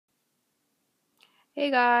Hey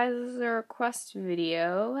guys, this is a request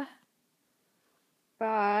video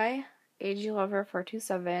by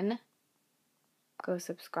AGLover427. Go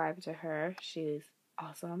subscribe to her. She's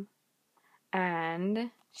awesome.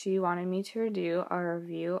 And she wanted me to do a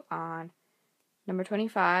review on number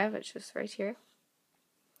 25, which is right here.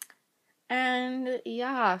 And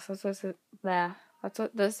yeah, so that's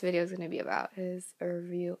what this video is going to be about, is a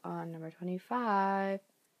review on number 25.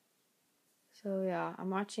 So yeah,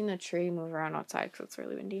 I'm watching the tree move around outside because it's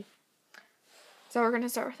really windy. So we're going to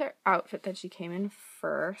start with her outfit that she came in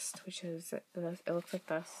first, which is, it looks like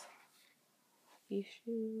this. These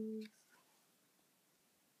shoes.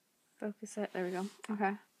 Focus it. There we go.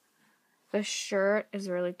 Okay. The shirt is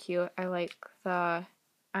really cute. I like the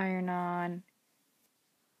iron-on,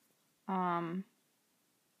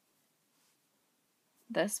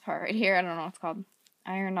 this part right here. I don't know what it's called.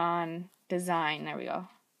 Iron-on design. There we go.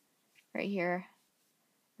 Right here.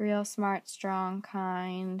 Real smart, strong,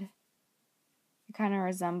 kind. It kind of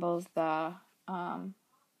resembles the,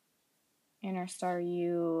 Inner Star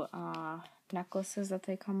U necklaces that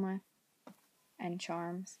they come with, and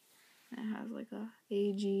charms. It has like a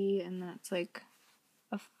AG, and then it's like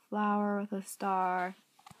a flower with a star.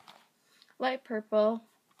 Light purple,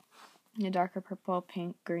 a darker purple,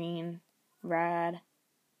 pink, green, red,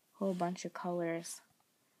 whole bunch of colors.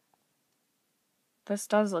 This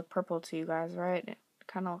does look purple to you guys, right? It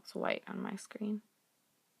kind of looks white on my screen.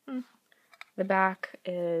 The back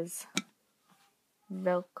is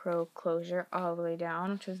Velcro closure all the way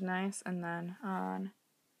down, which is nice. And then on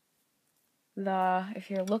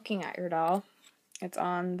if you're looking at your doll, it's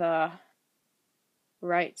on the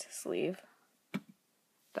right sleeve.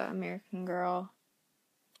 The American Girl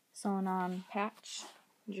sewn on patch.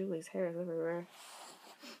 Julie's hair is everywhere.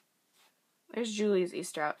 There's Julie's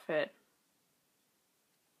Easter outfit.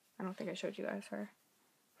 I don't think I showed you guys her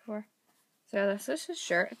before. So this is a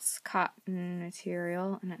shirt. It's cotton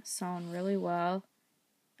material and it's sewn really well,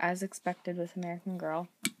 as expected with American Girl.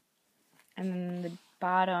 And then the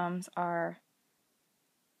bottoms are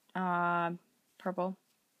purple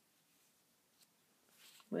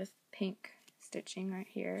with pink stitching right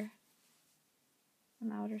here on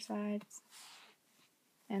the outer sides,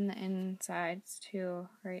 and the insides too,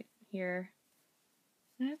 right here.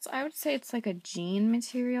 And I would say it's like a jean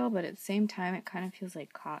material, but at the same time it kind of feels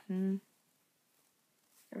like cotton.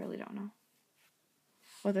 I really don't know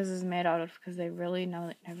what this is made out of, because they really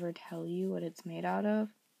never tell you what it's made out of.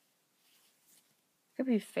 It could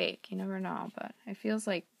be fake, you never know, but it feels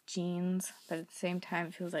like jeans, but at the same time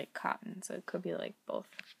it feels like cotton, so it could be like both.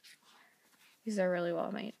 These are really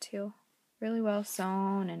well made too. Really well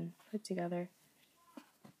sewn and put together.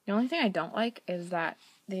 The only thing I don't like is that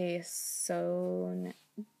they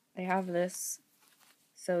have this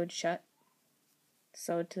sewed shut,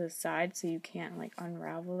 sewed to the side, so you can't like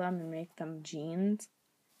unravel them and make them jeans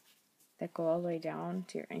that go all the way down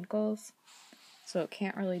to your ankles. So it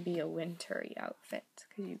can't really be a wintry outfit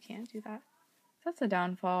because you can't do that. That's a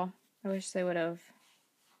downfall. I wish they would have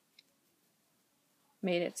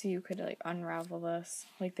made it so you could like unravel this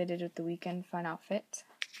like they did with the Weekend Fun outfit.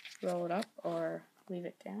 Roll it up or leave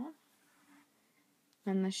it down.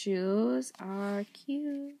 And the shoes are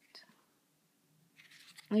cute.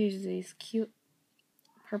 There's these cute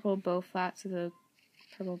purple bow flats with a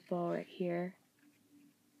purple bow right here.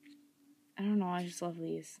 I don't know, I just love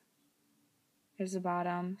these. There's the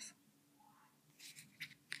bottoms.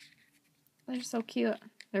 They're so cute.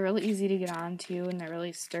 They're really easy to get onto, and they're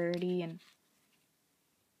really sturdy, and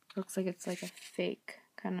looks like it's like a fake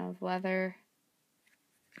kind of leather.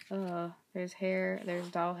 There's hair. There's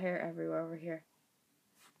doll hair everywhere over here.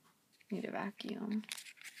 Need a vacuum.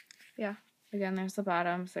 Yeah. Again, there's the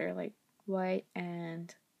bottoms. They're like white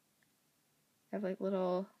and have like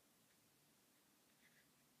little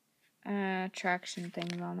traction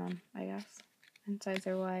things on them, I guess. Insides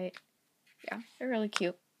are white. Yeah, they're really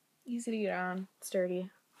cute. Easy to get on. Sturdy.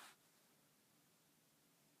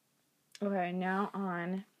 Okay, now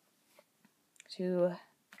on to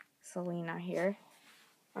Selena here,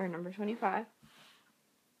 or number 25.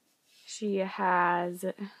 She has,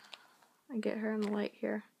 I get her in the light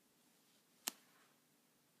here.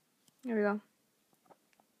 Here we go.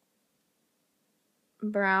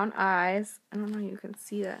 Brown eyes. I don't know if you can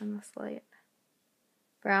see that in this light.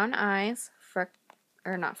 Brown eyes,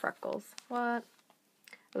 not freckles. What? I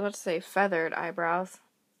was about to say feathered eyebrows.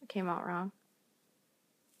 It came out wrong.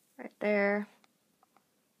 Right there.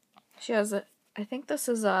 She has I think this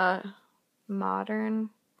is a modern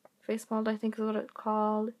face mold, I think is what it's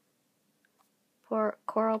called.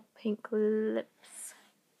 Coral pink lips.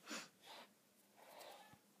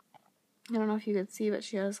 I don't know if you could see, but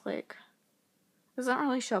she has like Doesn't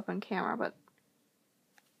really show up on camera, but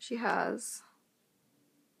she has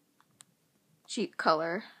cheek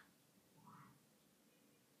color.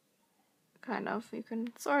 Kind of. You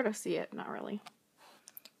can sort of see it, not really.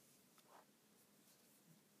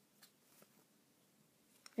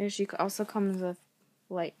 And she also comes with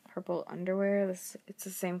light purple underwear. It's the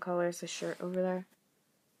same color as the shirt over there.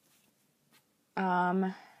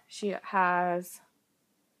 She has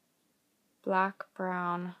black,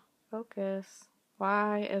 brown, focus.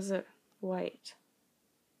 Why is it white?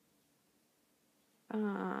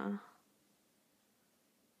 Okay,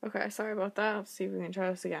 sorry about that. Let's see if we can try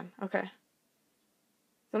this again. Okay. I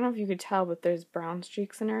don't know if you could tell, but there's brown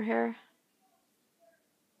streaks in her hair.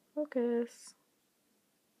 Focus.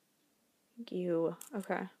 Thank you.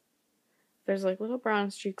 Okay. There's like little brown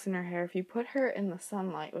streaks in her hair. If you put her in the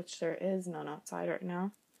sunlight, which there is none outside right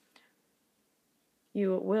now,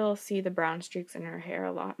 you will see the brown streaks in her hair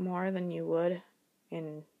a lot more than you would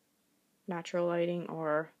in natural lighting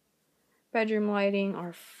or bedroom lighting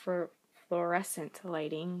or for fluorescent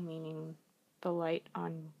lighting, meaning the light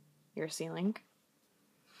on your ceiling.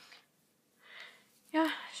 Yeah,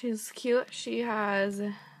 she's cute. She has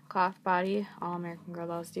cloth body. All American Girl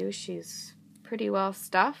dolls do. She's pretty well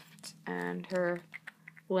stuffed, and her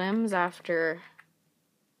limbs after,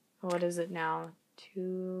 what is it now,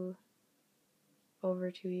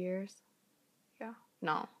 over 2 years? Yeah.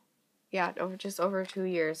 No. Yeah, just over 2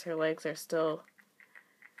 years, her legs are still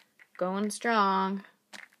going strong.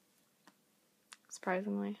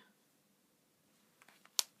 Surprisingly.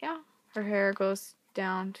 Yeah. Her hair goes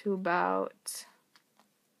down to about,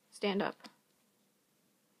 stand up.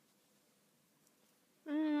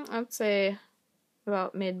 I would say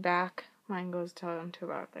about mid-back. Mine goes down to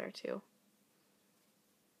about there, too.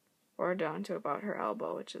 Or down to about her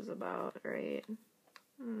elbow, which is about right,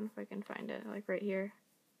 if I can find it, like right here.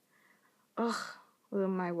 Ugh,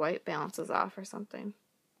 my white balances off or something.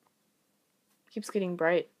 Keeps getting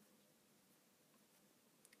bright.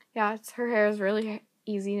 Yeah, her hair is really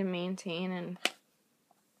easy to maintain and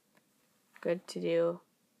good to do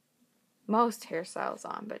most hairstyles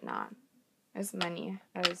on, but not as many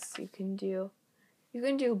as you can do. You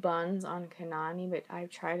can do buns on Kanani, but I've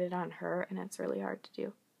tried it on her and it's really hard to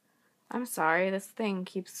do. I'm sorry, this thing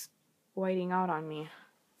keeps whiting out on me.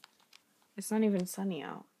 It's not even sunny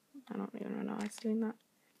out. I don't even know why it's doing that.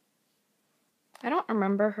 I don't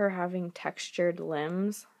remember her having textured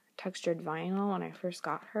limbs, textured vinyl when I first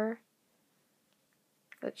got her.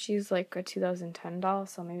 But she's like a 2010 doll,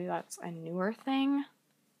 so maybe that's a newer thing.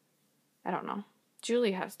 I don't know.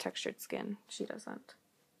 Julie has textured skin. She doesn't.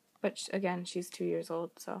 But again, she's 2 years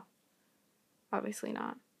old, so obviously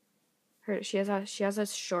not. She has a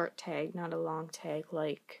short tag, not a long tag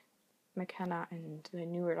like McKenna and the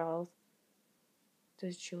newer dolls.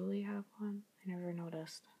 Does Julie have one? I never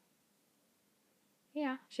noticed.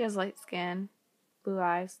 Yeah, she has light skin, blue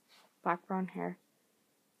eyes, black brown hair.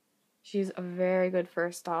 She's a very good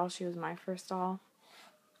first doll. She was my first doll.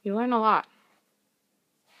 You learn a lot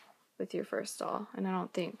with your first doll, and I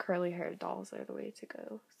don't think curly haired dolls are the way to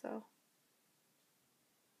go, so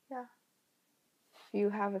yeah. If you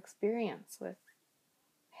have experience with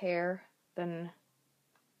hair, then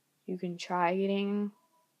you can try getting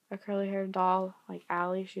a curly haired doll. Like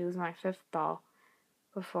Allie, she was my 5th doll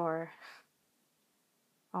before.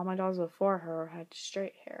 All my dolls before her had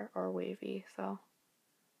straight hair or wavy, so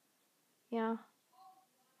yeah.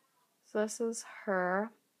 So this is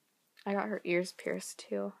her. I got her ears pierced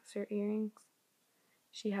too. These are earrings.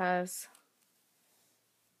 She has,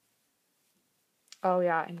 oh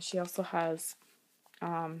yeah, and she also has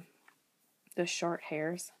the short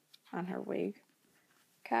hairs on her wig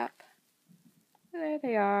cap. There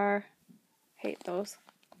they are. Hate those.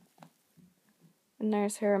 And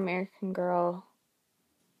there's her American Girl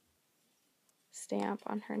stamp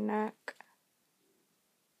on her neck.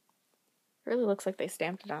 It really looks like they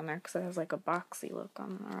stamped it on there because it has like a boxy look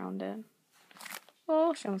around it.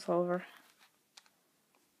 Oh, she almost fell over.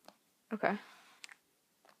 Okay.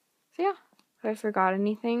 So yeah, if I forgot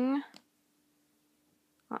anything,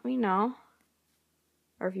 let me know.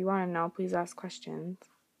 Or if you want to know, please ask questions.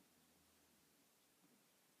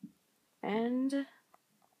 And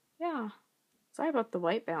yeah, sorry about the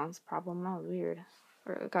white balance problem. That was weird.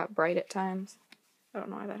 Or it got bright at times. I don't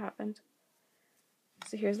know why that happened.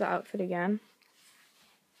 So here's the outfit again.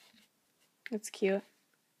 It's cute.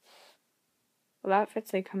 Well, the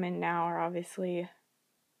outfits they come in now are obviously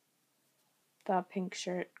the pink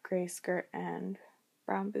shirt, gray skirt, and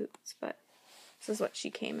brown boots, but this is what she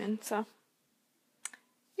came in, so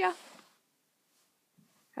yeah.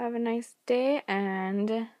 Have a nice day,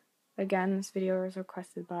 and Again, this video was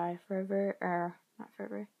requested by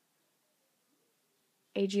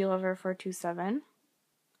AGLover427.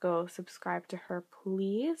 Go subscribe to her,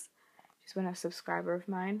 please. She's been a subscriber of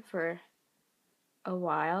mine for a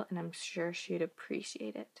while, and I'm sure she'd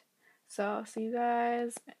appreciate it. So I'll see you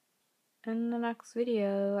guys in the next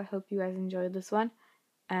video. I hope you guys enjoyed this one,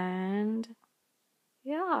 and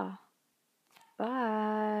yeah,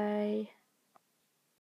 bye.